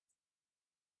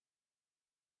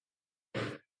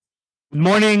Good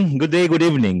morning, good day, good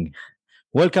evening.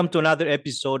 Welcome to another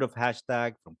episode of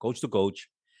Hashtag From Coach to Coach,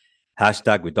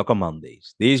 Hashtag We Talk on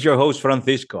Mondays. This is your host,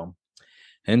 Francisco.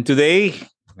 And today,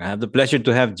 I have the pleasure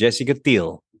to have Jessica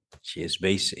Teal. She is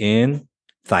based in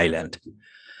Thailand.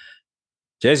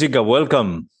 Jessica,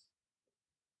 welcome.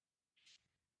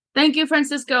 Thank you,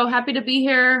 Francisco. Happy to be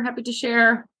here. Happy to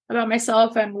share about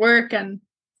myself and work and,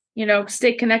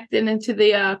 stay connected into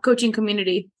the coaching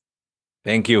community.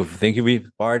 Thank you. Thank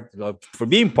you for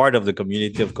being part of the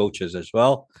community of coaches as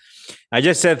well. I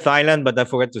just said Thailand, but I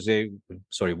forgot to say,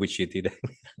 sorry, which city?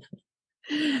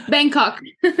 Bangkok.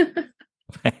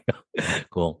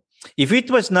 Cool. If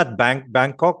it was not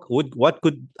Bangkok, what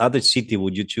could other city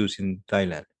would you choose in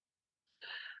Thailand?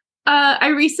 I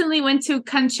recently went to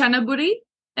Kanchanaburi,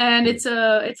 and it's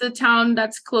a town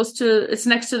that's it's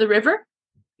next to the river.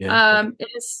 Yeah. It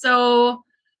is so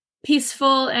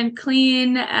peaceful and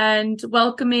clean and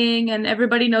welcoming, and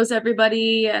everybody knows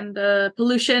everybody, and there's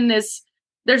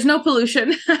no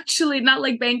pollution actually, not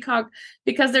like Bangkok,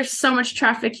 because there's so much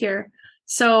traffic here.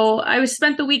 So I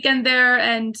spent the weekend there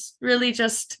and really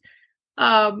just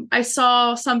I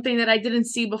saw something that I didn't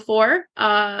see before,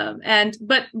 and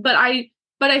but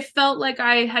I felt like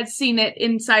I had seen it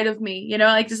inside of me,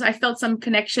 like just I felt some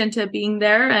connection to being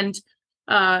there. And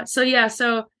so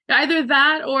either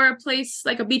that or a place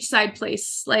like a beachside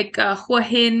place like Hua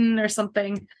Hin or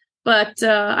something. But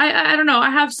I don't know. I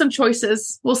have some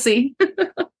choices. We'll see.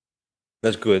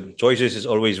 That's good. Choices is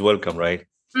always welcome, right?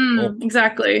 Oh.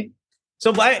 Exactly.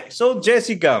 So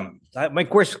Jessica, my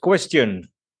question: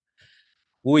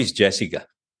 Who is Jessica?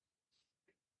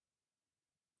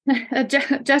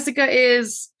 Jessica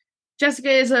is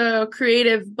a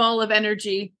creative ball of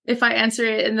energy, if I answer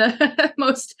it in the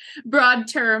most broad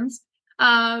terms.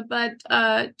 But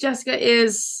Jessica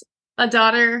is a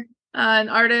daughter, an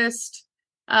artist,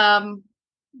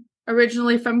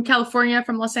 originally from California,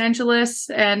 from Los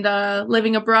Angeles, and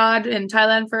living abroad in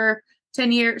Thailand for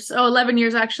 11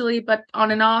 years actually, but on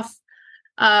and off.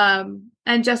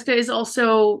 And Jessica is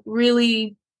also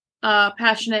really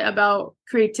passionate about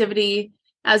creativity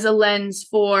as a lens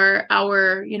for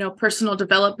our, personal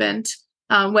development,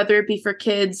 whether it be for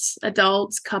kids,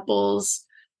 adults, couples.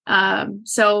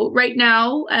 So right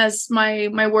now, as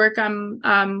my work,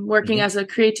 I'm working as a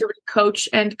creativity coach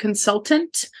and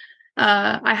consultant.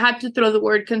 I had to throw the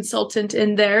word consultant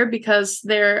in there because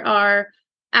there are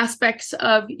aspects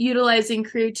of utilizing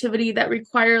creativity that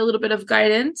require a little bit of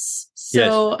guidance.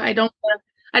 So yes.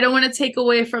 I don't want to take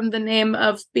away from the name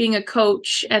of being a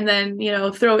coach and then,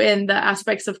 throw in the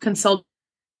aspects of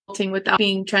consulting without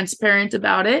being transparent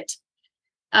about it.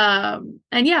 And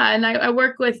I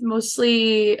work with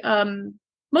mostly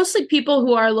people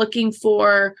who are looking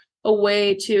for a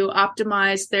way to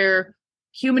optimize their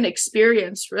human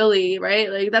experience, really, right?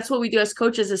 Like that's what we do as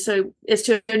coaches is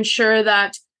to ensure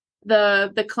that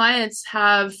the clients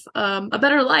have a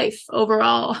better life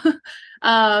overall.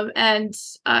 And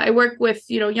I work with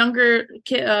younger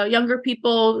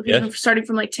people, yes, starting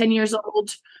from like 10 years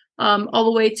old, all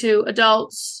the way to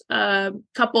adults,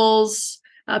 couples,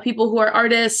 people who are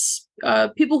artists,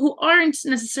 people who aren't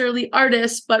necessarily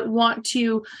artists but want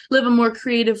to live a more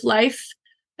creative life,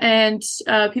 and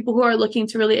people who are looking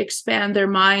to really expand their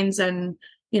minds and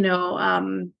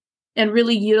and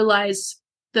really utilize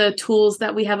the tools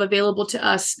that we have available to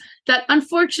us that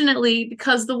unfortunately,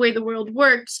 because the way the world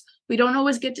works, we don't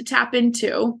always get to tap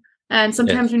into. And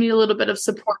sometimes yes, we need a little bit of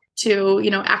support to,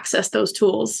 access those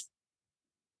tools.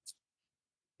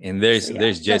 And there's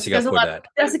Jessica for that.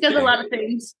 Jessica's a lot of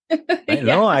things. I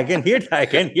know, I can hear that. I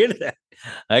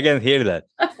can hear that.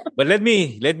 But let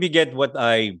me get what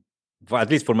at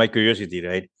least for my curiosity,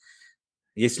 right?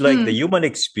 It's like the human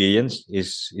experience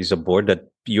is a board that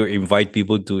you invite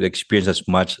people to experience as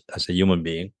much as a human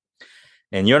being,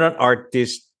 and you're an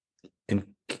artist and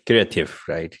creative,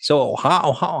 right? So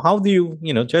how do you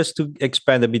just to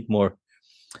expand a bit more,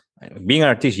 being an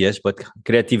artist, yes, but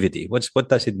creativity, what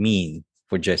does it mean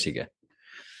for Jessica?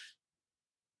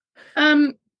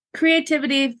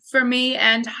 Creativity for me,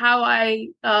 and how I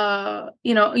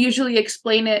usually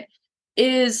explain it,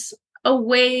 is a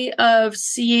way of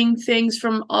seeing things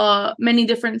from many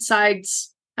different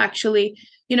sides. Actually,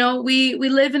 we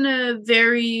live in a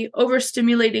very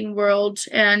overstimulating world,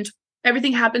 and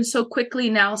everything happens so quickly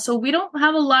now. So we don't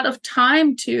have a lot of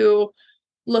time to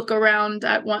look around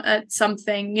at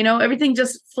something. Everything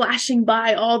just flashing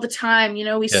by all the time.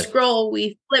 We scroll,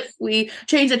 we flip, we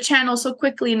change the channel so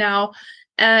quickly now,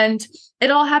 and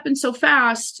it all happens so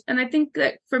fast. And I think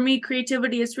that for me,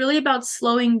 creativity is really about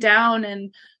slowing down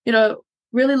and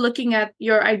really looking at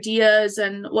your ideas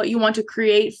and what you want to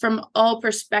create from all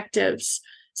perspectives.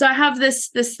 So I have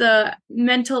this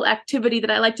mental activity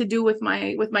that I like to do with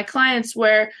my clients,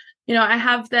 where I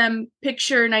have them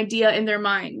picture an idea in their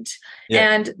mind, Yes.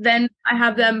 and then I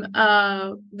have them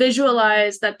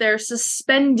visualize that they're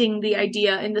suspending the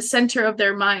idea in the center of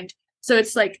their mind. So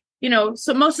it's like,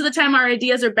 so most of the time our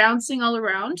ideas are bouncing all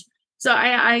around. So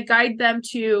I guide them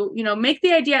to, make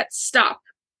the idea stop,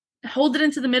 hold it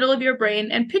into the middle of your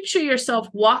brain, and picture yourself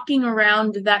walking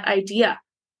around that idea,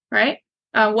 right?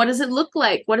 What does it look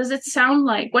like? What does it sound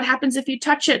like? What happens if you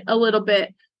touch it a little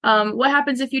bit? What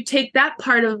happens if you take that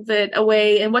part of it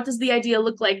away? And what does the idea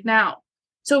look like now?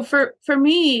 So for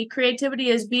me, creativity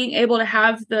is being able to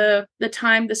have the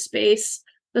time, the space,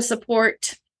 the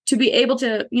support to be able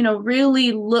to,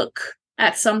 really look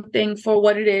at something for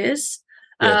what it is.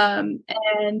 Yes.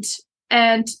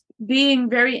 And being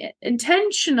very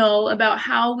intentional about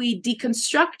how we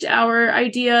deconstruct our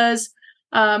ideas,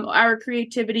 our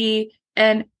creativity,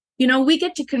 and we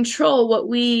get to control what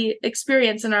we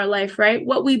experience in our life, right?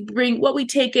 What we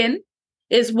take in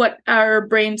is what our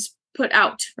brains put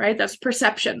out, right? That's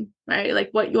perception, right? Like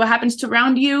what happens to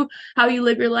around you, how you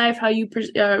live your life, how you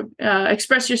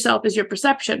express yourself is your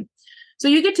perception. So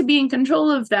you get to be in control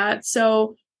of that.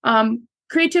 So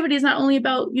creativity is not only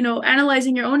about,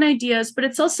 analyzing your own ideas, but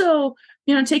it's also,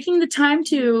 taking the time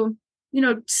to,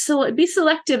 be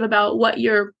selective about what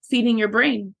you're feeding your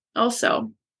brain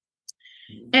also.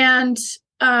 And,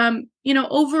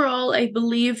 overall, I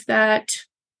believe that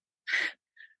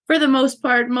for the most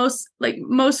part,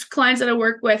 most clients that I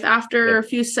work with, after a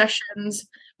few sessions,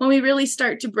 when we really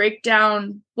start to break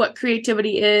down what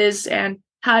creativity is and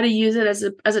how to use it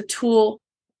as a tool,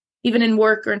 even in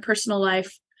work or in personal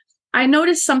life, I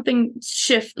noticed something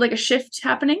a shift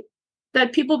happening,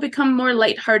 that people become more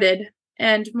lighthearted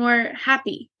and more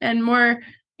happy and more,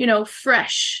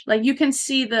 fresh. Like you can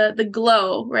see the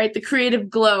glow, right? The creative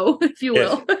glow, if you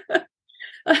Yes. will.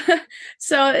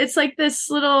 So it's like this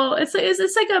little, it's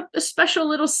like a special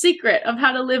little secret of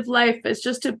how to live life, is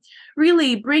just to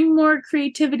really bring more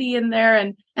creativity in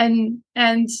there,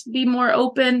 and be more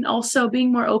open. Also,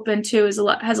 being more open too has a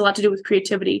lot to do with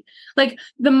creativity. Like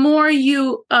the more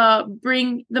you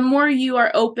the more you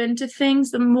are open to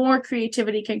things, the more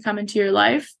creativity can come into your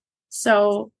life.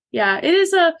 So yeah, it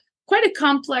is quite a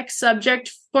complex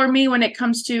subject for me when it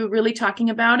comes to really talking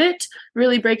about it,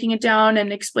 really breaking it down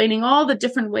and explaining all the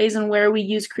different ways and where we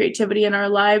use creativity in our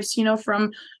lives,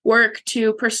 from work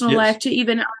to personal life to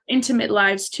even our intimate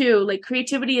lives too. Like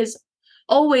creativity is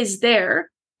always there.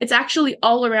 It's actually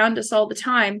all around us all the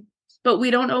time, but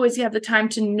we don't always have the time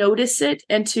to notice it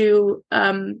and to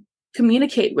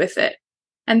communicate with it.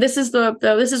 And this is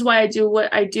this is why I do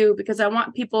what I do, because I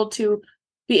want people to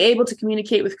be able to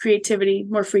communicate with creativity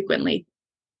more frequently.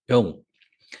 Oh,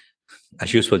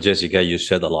 as usual, Jessica, you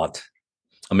said a lot.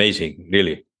 Amazing,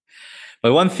 really.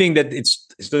 But one thing that it's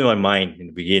still in my mind in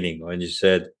the beginning when you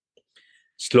said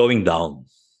slowing down.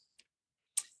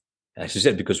 As you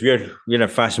said, because we are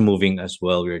fast moving as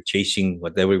well. We're chasing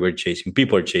whatever we're chasing.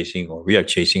 People are chasing, or we are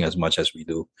chasing as much as we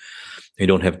do. We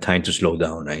don't have time to slow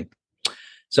down, right?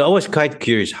 So I was quite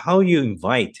curious how you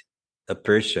invite a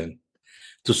person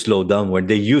to slow down where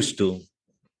they used to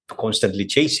constantly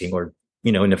chasing, or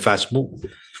in a fast move.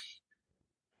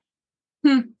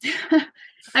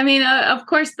 I mean, of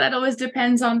course, that always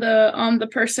depends on the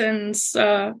person's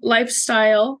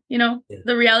lifestyle.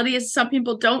 The reality is some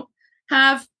people don't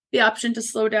have the option to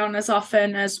slow down as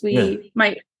often as we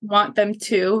might want them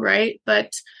to, right?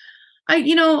 But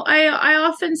I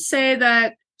often say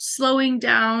that slowing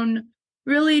down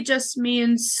really just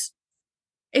means,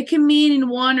 it can mean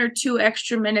 1 or 2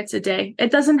 extra minutes a day.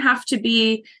 It doesn't have to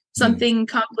be something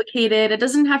complicated. It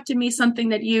doesn't have to be something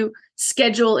that you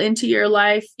schedule into your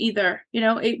life either.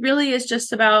 It really is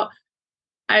just about,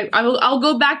 I'll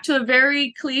go back to a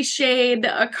very cliched,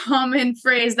 a common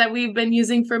phrase that we've been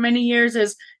using for many years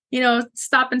is,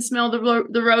 stop and smell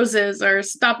the roses, or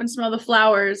stop and smell the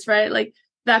flowers, right? Like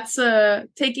that's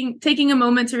taking a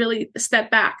moment to really step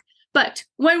back. But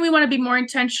when we want to be more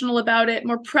intentional about it,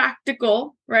 more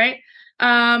practical, right?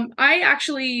 I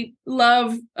actually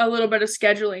love a little bit of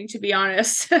scheduling, to be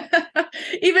honest.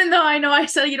 Even though I know I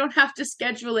said you don't have to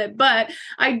schedule it, but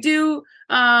I do,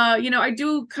 I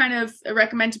do kind of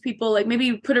recommend to people, like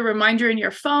maybe put a reminder in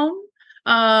your phone,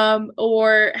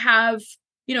 or have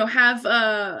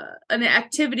an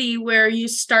activity where you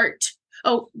start.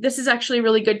 Oh, this is actually a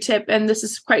really good tip, and this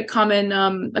is quite common.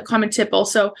 A common tip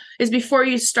also is, before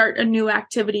you start a new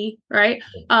activity, right?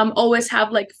 Always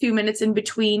have like a few minutes in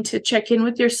between to check in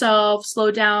with yourself,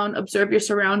 slow down, observe your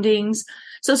surroundings.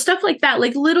 So stuff like that,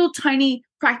 like little tiny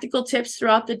practical tips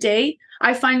throughout the day,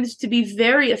 I find this to be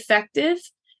very effective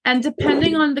And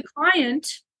depending on the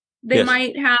client, they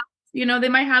might have, they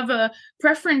might have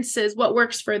preferences, what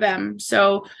works for them.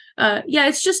 So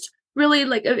it's just really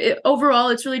like overall,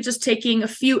 it's really just taking a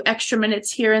few extra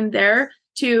minutes here and there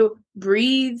to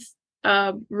breathe,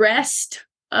 rest,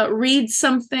 read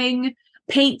something,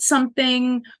 paint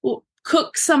something,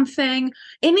 cook something,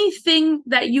 anything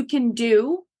that you can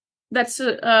do that's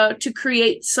to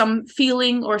create some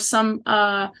feeling or some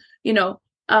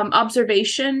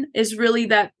observation is really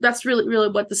that's really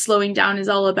what the slowing down is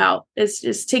all about,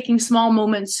 is taking small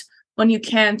moments when you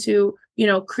can to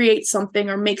create something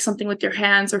or make something with your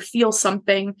hands or feel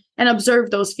something and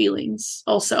observe those feelings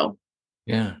also.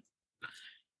 Yeah,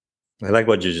 I like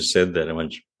what you just said there.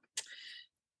 And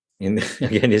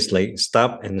again, it's like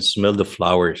stop and smell the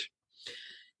flowers.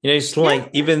 It's like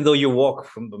even though you walk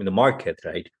from the market,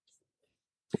 right?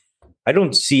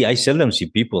 I seldom see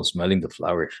people smelling the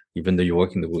flowers, even though you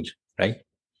walk in the woods, right?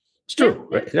 It's true,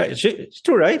 right? It's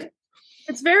true, right?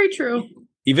 It's very true.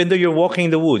 Even though you're walking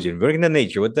in the woods, you're working in the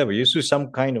nature, whatever, you see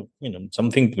some kind of,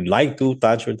 something to like to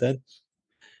touch or that.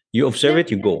 You observe it,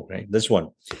 you go, right? That's one.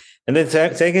 And then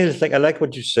second is like, I like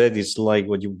what you said. It's like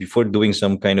before doing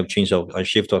some kind of change of a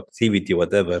shift of activity,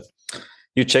 whatever,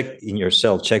 you check in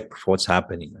yourself, check what's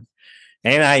happening.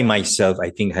 And I myself, I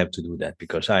think I have to do that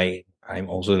because I'm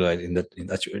also like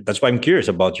that's why I'm curious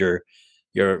about your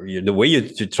the way you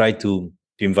to try to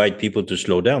invite people to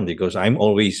slow down, because I'm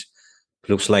always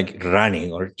looks like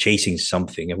running or chasing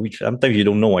something, which sometimes you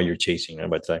don't know why you're chasing,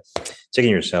 but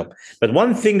checking yourself. But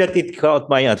one thing that it caught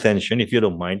my attention, if you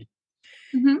don't mind,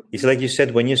 it's like you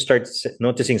said, when you start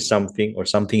noticing something or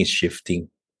something is shifting.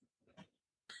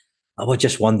 I was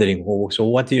just wondering, so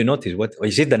what do you notice? What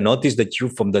is it? The notice that you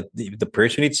from the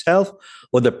person itself,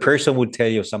 or the person would tell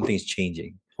you something is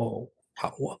changing? You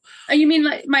mean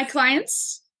like my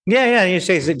clients? Yeah. You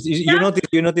say you notice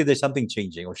there's something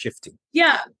changing or shifting.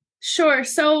 Yeah, sure.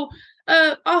 So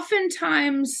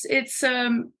oftentimes it's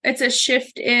a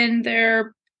shift in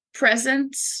their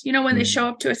presence. When they show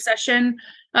up to a session,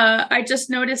 I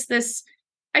just noticed this.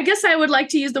 I guess I would like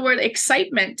to use the word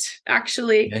excitement,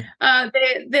 actually.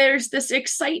 Okay. There's this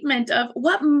excitement of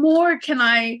what more can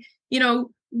I,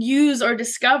 use or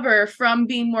discover from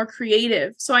being more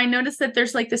creative. So I noticed that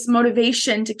there's like this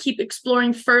motivation to keep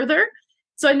exploring further.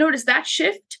 So I noticed that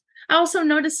shift. I also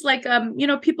noticed like,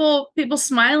 people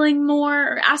smiling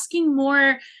more or asking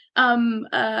more,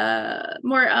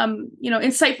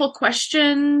 insightful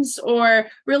questions, or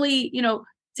really,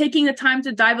 taking the time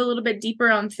to dive a little bit deeper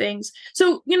on things.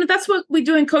 So, that's what we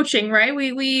do in coaching, right?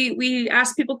 We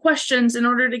ask people questions in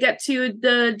order to get to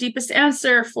the deepest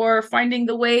answer for finding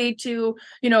the way to,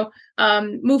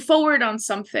 move forward on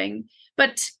something.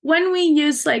 But when we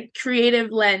use like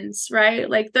creative lens, right?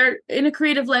 Like in a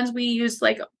creative lens, we use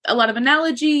like a lot of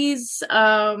analogies,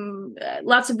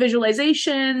 lots of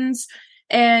visualizations.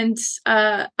 And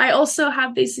I also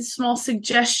have these small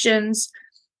suggestions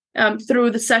through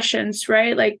the sessions,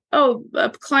 right? Like, a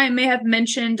client may have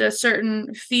mentioned a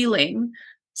certain feeling.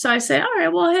 So I say, all right,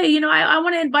 well, hey, I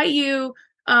want to invite you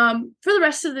for the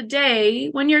rest of the day,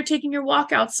 when you're taking your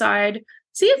walk outside,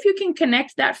 see if you can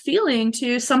connect that feeling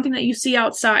to something that you see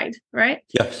outside, right?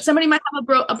 Yes. Somebody might have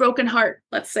a broken heart,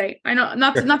 let's say. I know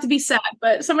not to be sad,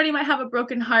 but somebody might have a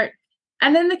broken heart.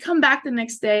 And then they come back the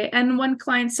next day. And one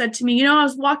client said to me, I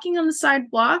was walking on the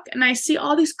sidewalk and I see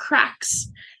all these cracks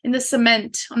in the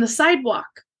cement on the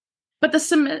sidewalk, but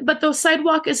the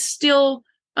sidewalk is still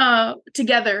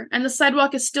together, and the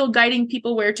sidewalk is still guiding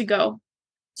people where to go.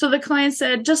 So the client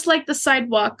said, just like the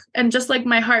sidewalk and just like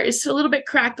my heart is a little bit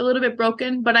cracked, a little bit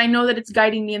broken, but I know that it's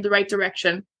guiding me in the right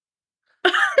direction.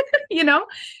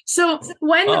 So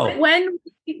when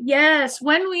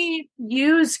we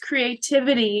use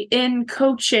creativity in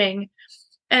coaching,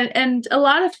 and a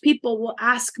lot of people will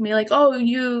ask me like, oh,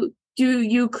 you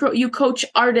coach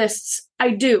artists?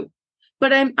 I do,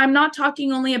 but I'm not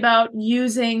talking only about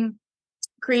using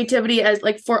creativity as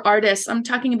like for artists. I'm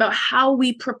talking about how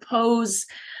we propose,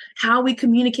 how we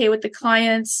communicate with the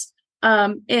clients,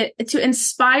 to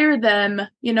inspire them,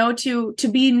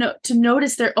 to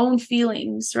notice their own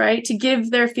feelings, right? To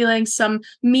give their feelings some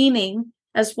meaning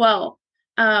as well.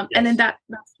 And then that's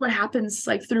what happens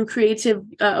like through creative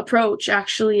approach,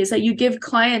 actually, is that you give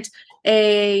client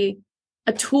a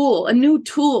new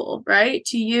tool, right,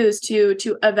 to use to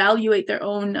evaluate their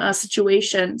own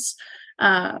situations.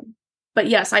 But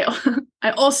yes, I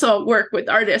also work with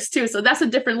artists too, so that's a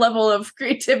different level of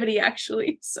creativity,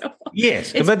 actually. So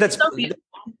yes, but that's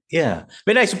yeah.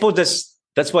 But I suppose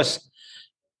that's what's,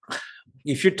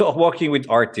 if you're walking with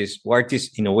artists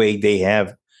in a way, they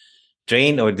have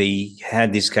trained or they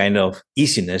had this kind of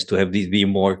easiness to have this be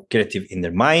more creative in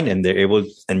their mind, and they're able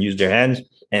and use their hands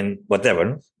and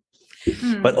whatever.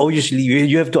 But obviously,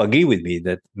 you have to agree with me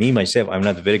that me myself, I'm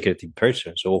not a very creative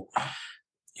person. So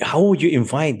how would you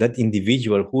invite that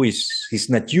individual who is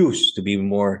not used to be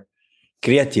more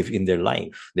creative in their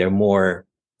life? They're more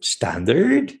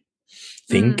standard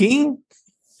thinking.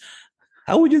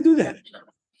 How would you do that?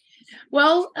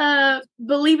 Well,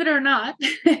 believe it or not,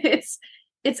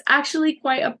 it's actually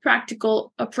quite a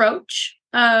practical approach.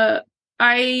 I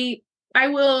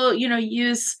will,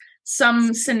 use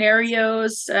some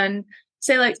scenarios and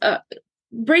say like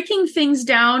breaking things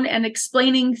down and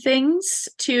explaining things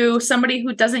to somebody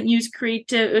who doesn't use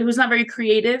creative, who's not very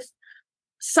creative.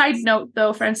 Side note,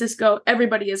 though, Francisco,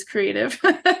 everybody is creative.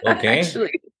 Okay.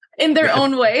 Actually, in their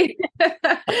own way.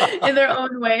 In their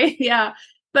own way, yeah.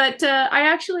 But I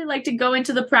actually like to go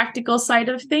into the practical side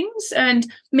of things and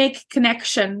make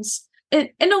connections. In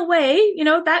a way,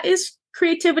 that is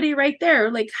creativity right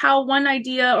there, like how one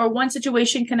idea or one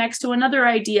situation connects to another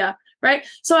idea, right?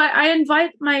 So I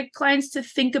invite my clients to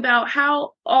think about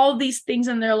how all these things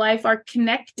in their life are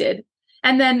connected,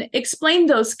 and then explain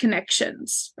those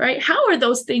connections, right? How are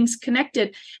those things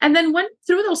connected? And then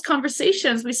through those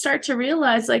conversations, we start to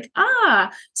realize like,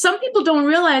 some people don't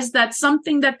realize that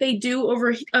something that they do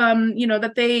over,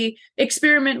 that they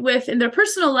experiment with in their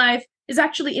personal life is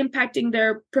actually impacting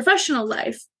their professional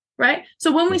life, right?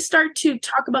 So when we start to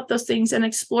talk about those things and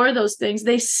explore those things,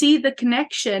 they see the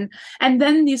connection, and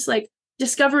then these like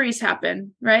discoveries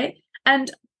happen, right? And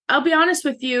I'll be honest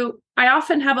with you, I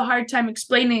often have a hard time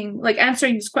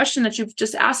answering this question that you've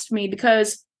just asked me,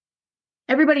 because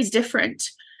everybody's different.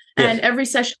 Yes. And every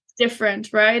session is different,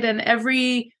 right? And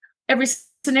every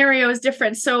scenario is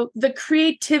different. So the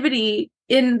creativity,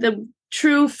 in the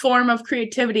true form of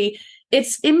creativity,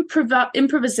 it's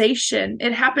improvisation.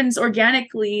 It happens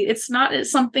organically. It's not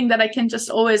something that I can just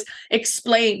always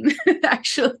explain,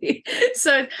 actually.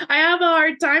 So I have a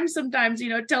hard time sometimes,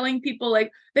 telling people,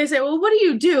 like, they say, well, what do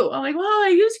you do? I'm like, well, I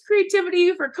use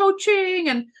creativity for coaching.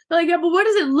 And they're like, yeah, but what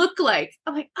does it look like?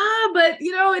 I'm like, but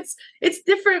it's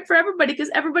different for everybody, because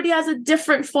everybody has a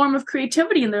different form of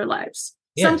creativity in their lives.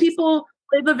 Yes. Some people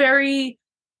live a very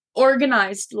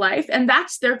organized life, and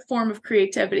that's their form of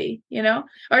creativity,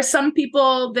 or some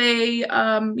people, they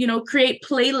create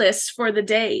playlists for the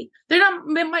day. They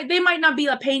might not be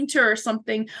a painter or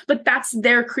something, but that's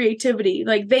their creativity.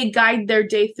 Like, they guide their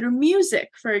day through music,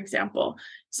 for example.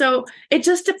 So it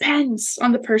just depends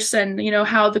on the person,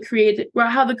 how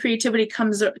the creativity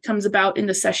comes about in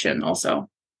the session also.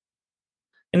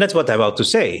 And that's what I'm about to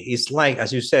say. It's like,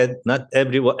 as you said, not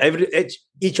everyone,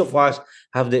 each of us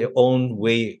have their own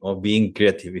way of being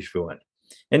creative, if you want.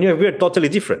 And we're totally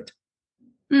different.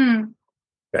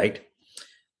 Right?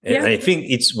 And yeah. I think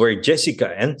it's where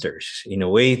Jessica enters, in a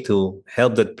way, to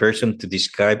help that person to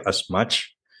describe as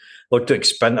much, or to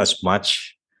expand as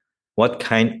much, what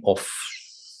kind of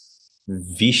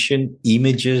vision,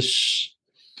 images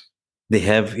they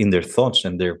have in their thoughts,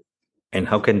 and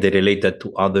how can they relate that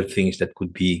to other things that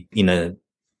could be in a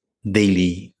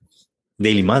daily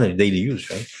manner, daily use,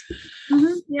 right?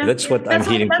 Mm-hmm, yeah. That's what I'm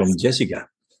hearing from Jessica.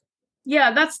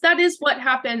 Yeah, that is what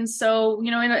happens. So,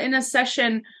 in a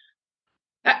session,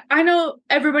 I know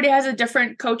everybody has a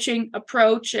different coaching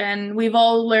approach, and we've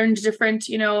all learned different,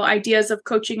 ideas of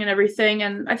coaching and everything.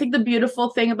 And I think the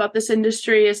beautiful thing about this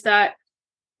industry is that,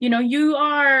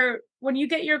 when you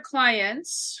get your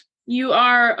clients, you're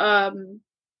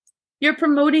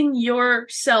promoting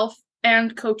yourself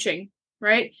and coaching,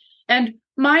 right? And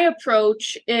my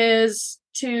approach is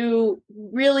to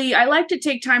really, I like to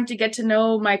take time to get to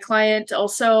know my client.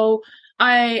 Also,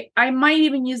 I might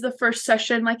even use the first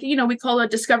session, like, we call it a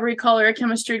discovery call or a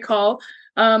chemistry call.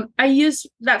 I use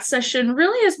that session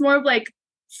really as more of like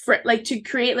to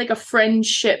create like a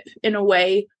friendship in a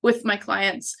way with my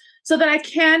clients, so that I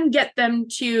can get them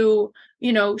to,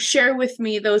 share with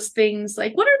me those things.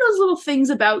 Like, what are those little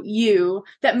things about you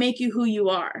that make you who you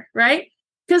are, right?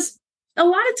 Because a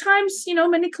lot of times,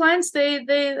 many clients, they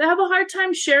have a hard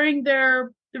time sharing the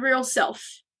real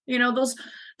self.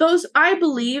 Those I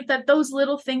believe that those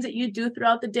little things that you do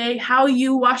throughout the day, how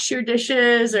you wash your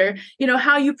dishes, or,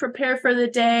 how you prepare for the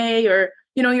day, or,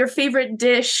 your favorite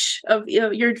dish of,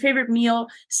 your favorite meal,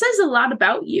 says a lot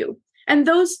about you. And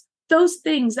those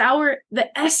things, the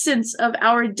essence of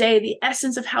our day, the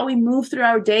essence of how we move through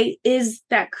our day, is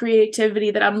that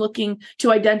creativity that I'm looking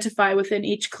to identify within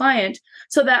each client,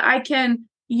 so that I can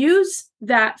use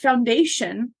that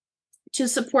foundation to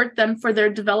support them for their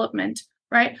development,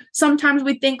 right? Sometimes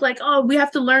we think like, we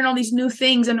have to learn all these new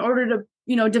things in order to,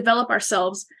 develop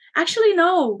ourselves. Actually,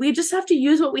 no, we just have to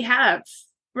use what we have,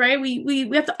 right? We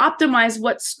have to optimize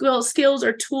what skills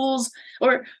or tools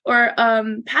or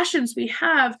passions we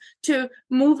have to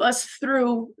move us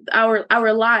through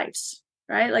our lives,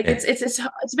 right? Like Yeah.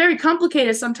 it's very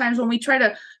complicated sometimes when we try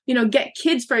to, get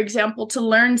kids, for example, to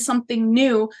learn something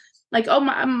new. Like, oh,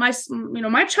 my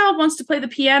child wants to play the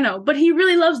piano, but he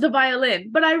really loves the violin,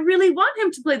 but I really want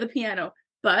him to play the piano,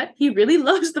 but he really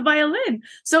loves the violin.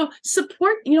 So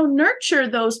support, nurture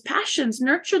those passions,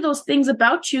 nurture those things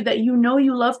about you that you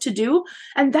love to do.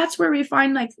 And that's where we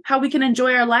find like how we can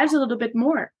enjoy our lives a little bit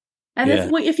more. And Yeah.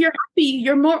 if you're happy,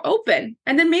 you're more open.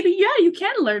 And then maybe, you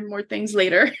can learn more things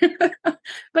later.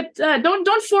 But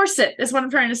don't force it, is what I'm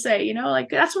trying to say. Like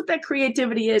that's what that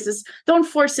creativity is don't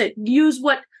force it. Use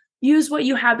what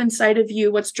you have inside of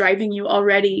you, what's driving you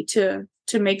already to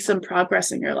make some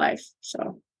progress in your life.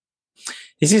 So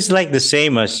This is like the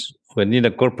same as when in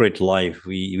a corporate life,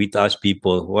 we ask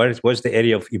people, what's the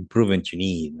area of improvement you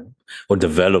need, or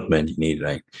development you need,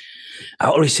 right? I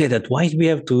always say that why do we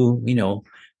have to,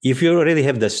 if you already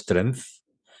have the strength,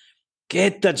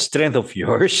 get that strength of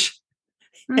yours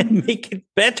and make it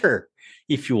better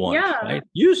if you want, yeah, right?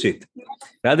 Use it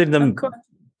rather of than course.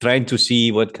 trying to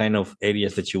see what kind of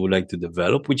areas that you would like to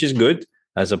develop, which is good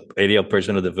as a area of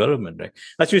personal development, right?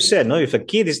 As you said, no, if a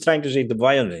kid is trying to say the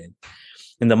violin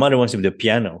and the mother wants to be the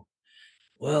piano,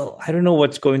 well, I don't know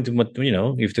what's going to,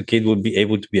 if the kid would be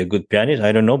able to be a good pianist,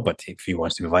 I don't know. But if he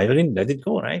wants to be violin, let it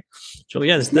go, right? So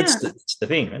yes, Yeah. that's the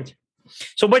thing, right?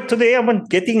 So, but today I'm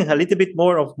getting a little bit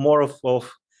more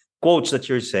of quotes that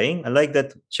you're saying. I like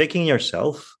that, checking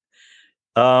yourself,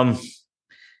 um,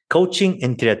 coaching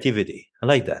and creativity. I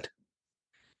like that.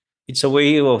 It's a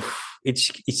way of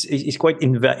it's quite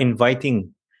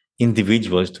inviting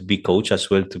individuals to be coached as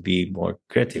well, to be more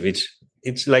creative.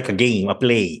 It's like a game, a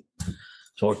play,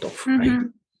 sort of, right?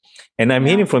 And I'm Yeah.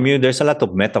 hearing from you, there's a lot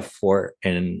of metaphor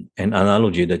and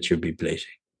analogy that you'll be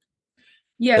placing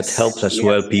that helps Yes. as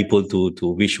well people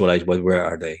to visualize where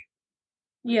are they.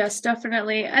 Yes,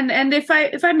 definitely. And if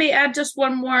I may add just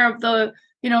one more of the,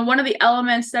 one of the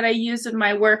elements that I use in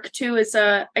my work too is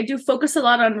I do focus a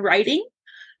lot on writing.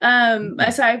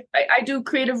 As I do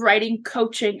creative writing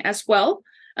coaching as well.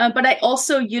 But I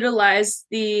also utilize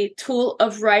the tool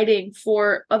of writing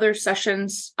for other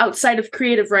sessions outside of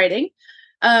creative writing,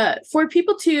 for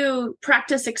people to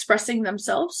practice expressing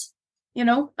themselves.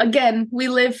 Again, we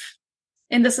live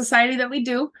in the society that we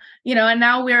do, and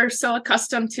now we're so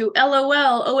accustomed to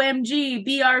LOL, OMG,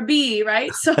 BRB,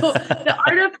 right? So the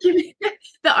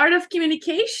art of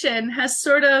communication has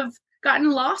sort of gotten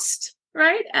lost,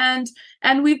 right? And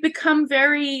we've become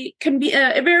very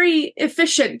very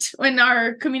efficient in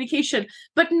our communication,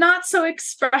 but not so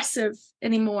expressive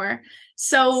anymore.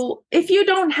 So if you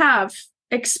don't have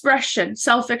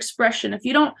self-expression, if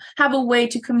you don't have a way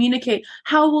to communicate,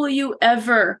 how will you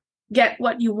ever get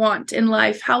what you want in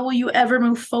life? How will you ever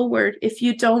move forward if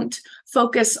you don't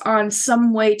focus on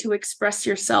some way to express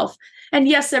yourself? And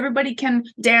yes, everybody can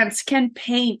dance, can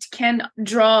paint, can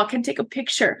draw, can take a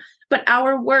picture, but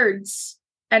our words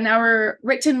and our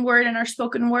written word and our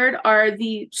spoken word are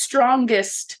the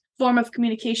strongest form of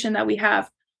communication that we have,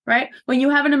 right? When you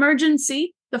have an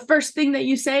emergency, the first thing that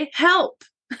you say, help.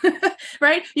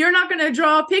 Right? You're not going to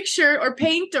draw a picture or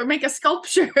paint or make a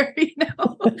sculpture,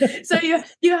 So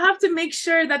you have to make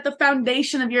sure that the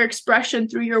foundation of your expression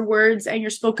through your words and your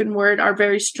spoken word are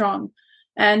very strong.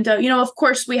 And of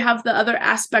course, we have the other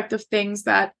aspect of things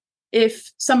that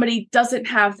if somebody doesn't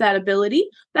have that ability,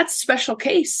 that's a special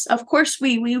case. Of course,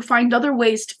 we find other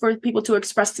ways for people to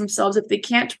express themselves if they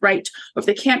can't write, or if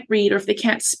they can't read, or if they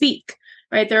can't speak,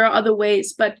 right? There are other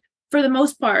ways, but for the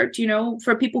most part,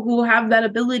 for people who have that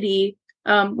ability,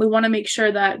 we want to make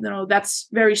sure that, that's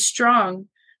very strong,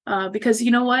 because you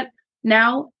know what?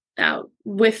 Now,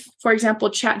 with, for example,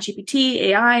 ChatGPT,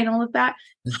 AI, and all of that,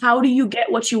 how do you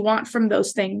get what you want from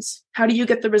those things? How do you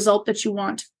get the result that you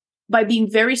want? By being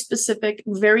very specific,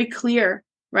 very clear,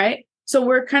 right? So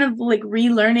we're kind of like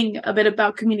relearning a bit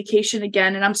about communication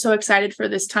again. And I'm so excited for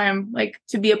this time, like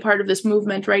to be a part of this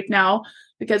movement right now,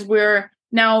 because we're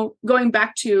now going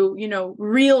back to,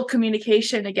 real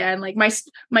communication again. Like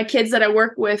my kids that I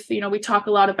work with, we talk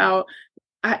a lot about,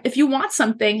 if you want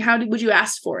something, would you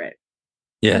ask for it?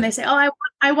 Yeah. And they say, oh,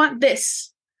 I want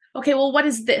this. Okay, well, what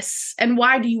is this? And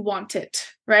why do you want it?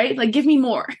 Right? Like, give me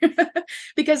more.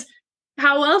 Because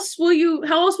how else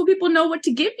will people know what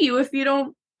to give you if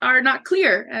you are not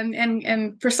clear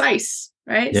and precise,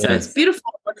 right? Yeah. So it's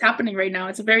beautiful what's happening right now.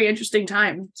 It's a very interesting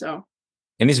time. So,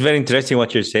 and it's very interesting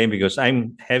what you're saying, because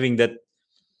I'm having that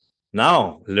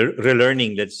now,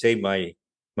 relearning, let's say, my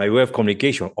my way of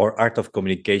communication or art of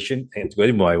communication, and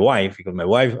with my wife, because my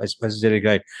wife was the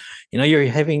guy, you're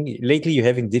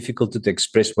having difficulty to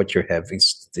express what you're having.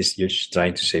 This you're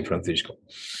trying to say, Francisco.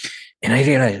 And I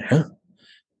realized,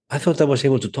 I thought I was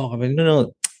able to talk. I mean,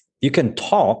 no, you can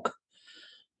talk,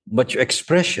 but your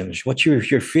expressions, what you're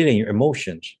feeling, your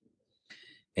emotions.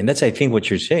 And that's, I think, what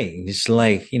you're saying. It's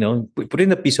like, put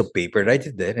in a piece of paper, write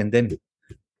it there, and then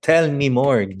tell me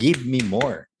more, give me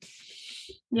more.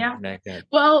 Yeah. Like that.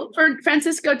 Well, for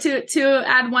Francisco, to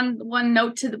add one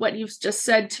note to what you've just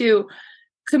said too,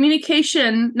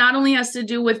 communication not only has to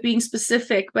do with being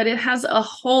specific, but it has a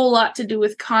whole lot to do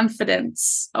with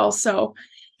confidence also.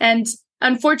 And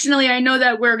unfortunately, I know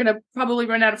that we're going to probably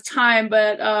run out of time,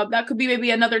 but that could be maybe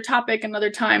another topic another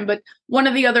time. But one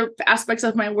of the other aspects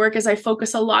of my work is I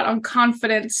focus a lot on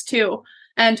confidence too.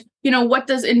 And, what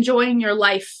does enjoying your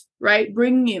life, right,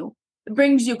 bring you? It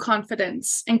brings you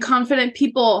confidence, and confident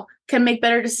people can make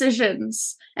better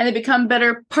decisions, and they become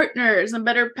better partners and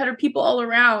better people all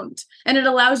around. And it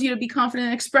allows you to be confident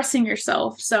in expressing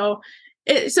yourself. So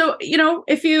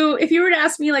if you were to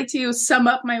ask me, like, to sum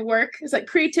up my work, it's like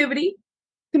creativity,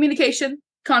 communication,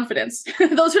 confidence.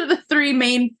 Those are the three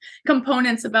main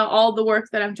components about all the work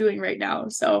that I'm doing right now.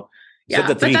 So yeah,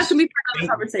 but that can be part of the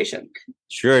conversation.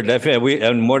 Sure, definitely. We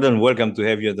are more than welcome to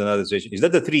have you at another session. Is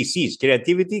that the 3 C's?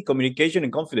 Creativity, communication,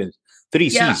 and confidence. 3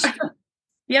 C's.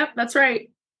 Yep, that's right.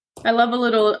 I love a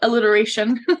little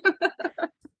alliteration.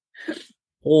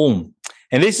 And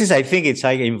this is, I think,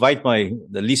 I invite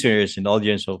the listeners and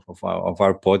audience of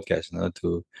our podcast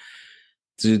to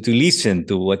listen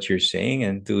to what you're saying,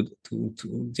 and to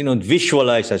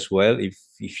visualize as well. If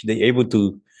they're able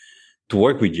to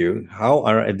work with you, how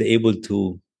are they able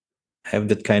to have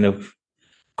that kind of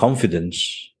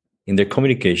confidence in their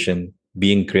communication,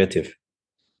 being creative?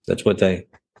 That's what I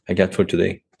got for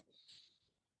today.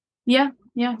 Yeah,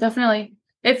 definitely.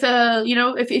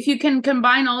 If you can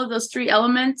combine all of those three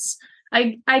elements,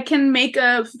 I can make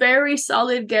a very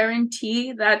solid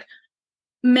guarantee that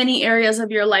many areas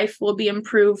of your life will be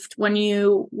improved when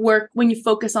you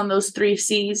focus on those 3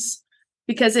 C's,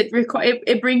 because it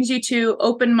brings you to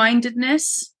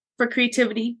open-mindedness for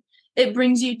creativity. It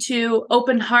brings you to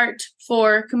open heart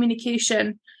for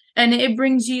communication, and it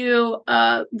brings you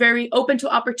very open to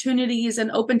opportunities and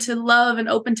open to love and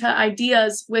open to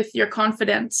ideas with your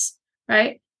confidence,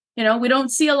 right? We don't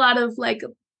see a lot of a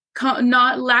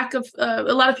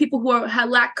lot of people who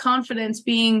lack confidence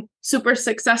being super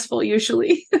successful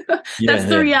usually. That's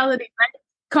the reality, right?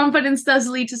 Confidence does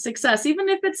lead to success, even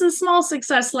if it's a small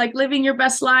success, like living your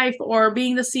best life or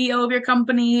being the CEO of your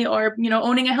company or,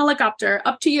 owning a helicopter.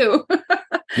 Up to you.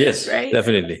 Yes, right?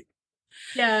 Definitely.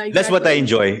 Yeah, exactly. That's what I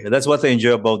enjoy. That's what I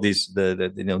enjoy about this,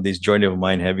 this journey of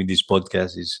mine, having this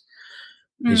podcast is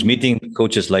meeting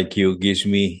coaches like you gives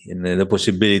me the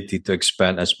possibility to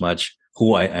expand as much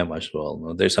who I am as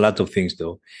well. There's a lot of things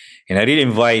though. And I really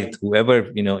invite whoever,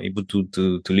 able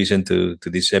to listen to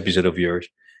this episode of yours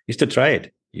is to try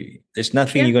it. There's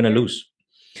nothing you're going to lose.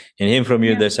 And hearing from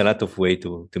you, there's a lot of way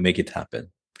to make it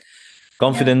happen.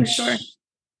 Confidence, for sure.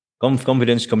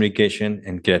 Confidence, communication,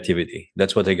 and creativity.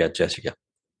 That's what I got, Jessica.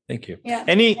 Thank you. Yeah.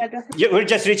 We're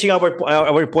just reaching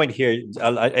our point here,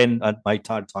 and at my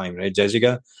time, right,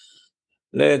 Jessica?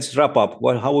 Let's wrap up.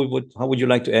 How would you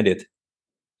like to end it?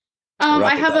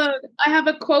 I have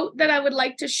a quote that I would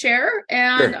like to share,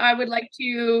 and I would like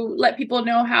to let people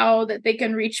know how that they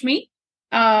can reach me.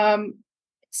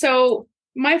 So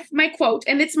my quote,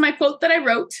 and it's my quote that I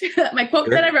wrote,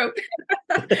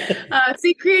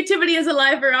 see, creativity is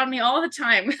alive around me all the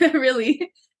time,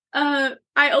 really. I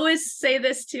always say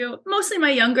this to mostly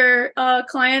my younger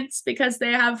clients, because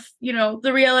they have,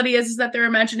 the reality is that their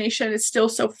imagination is still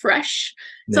so fresh.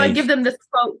 Nice. So I give them this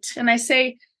quote and I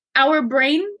say, our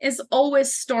brain is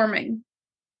always storming.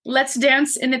 Let's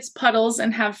dance in its puddles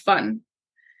and have fun.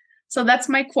 So that's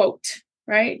my quote,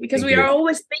 right? Because we are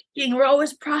always thinking, we're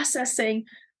always processing,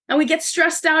 and we get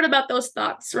stressed out about those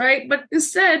thoughts, right? But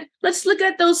instead, let's look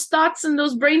at those thoughts and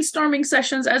those brainstorming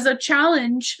sessions as a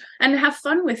challenge and have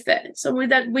fun with it. So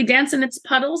we dance in its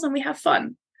puddles and we have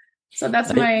fun. So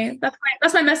that's my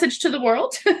message to the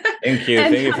world. Thank you.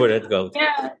 Thank you for that quote.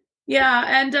 Yeah.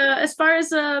 And as far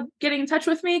as getting in touch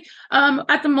with me,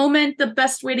 at the moment, the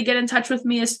best way to get in touch with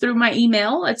me is through my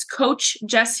email. It's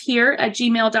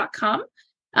coachjesshere@gmail.com.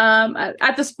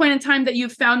 At this point in time that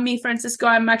you've found me, Francisco,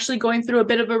 I'm actually going through a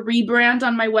bit of a rebrand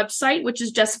on my website, which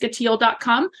is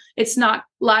jessicateal.com. It's not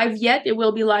live yet. It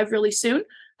will be live really soon.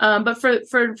 But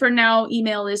for now,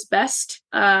 email is best.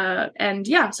 So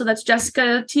that's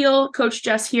Jessica Teal, Coach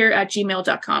Jess here at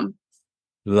gmail.com.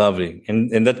 Lovely.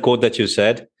 And that quote that you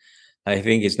said, I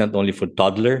think it's not only for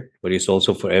toddler, but it's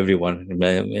also for everyone.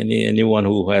 Anyone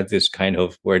who has this kind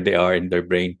of where they are in their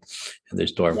brain and their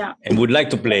storm Yeah, and would like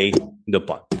to play the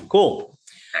pot. Cool.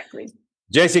 exactly.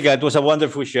 Jessica, it was a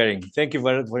wonderful sharing. Thank you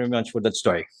very, very much for that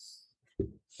story.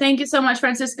 Thank you so much,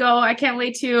 Francisco. I can't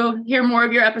wait to hear more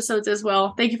of your episodes as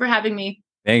well. Thank you for having me.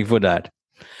 Thank you for that.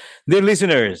 Dear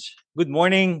listeners, good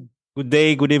morning, good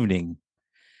day, good evening.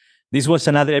 This was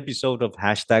another episode of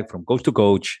Hashtag From Coach to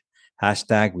Coach.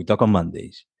 Hashtag We Talk on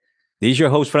Mondays. This is your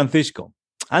host, Francisco.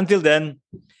 Until then,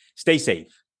 stay safe.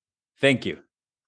 Thank you.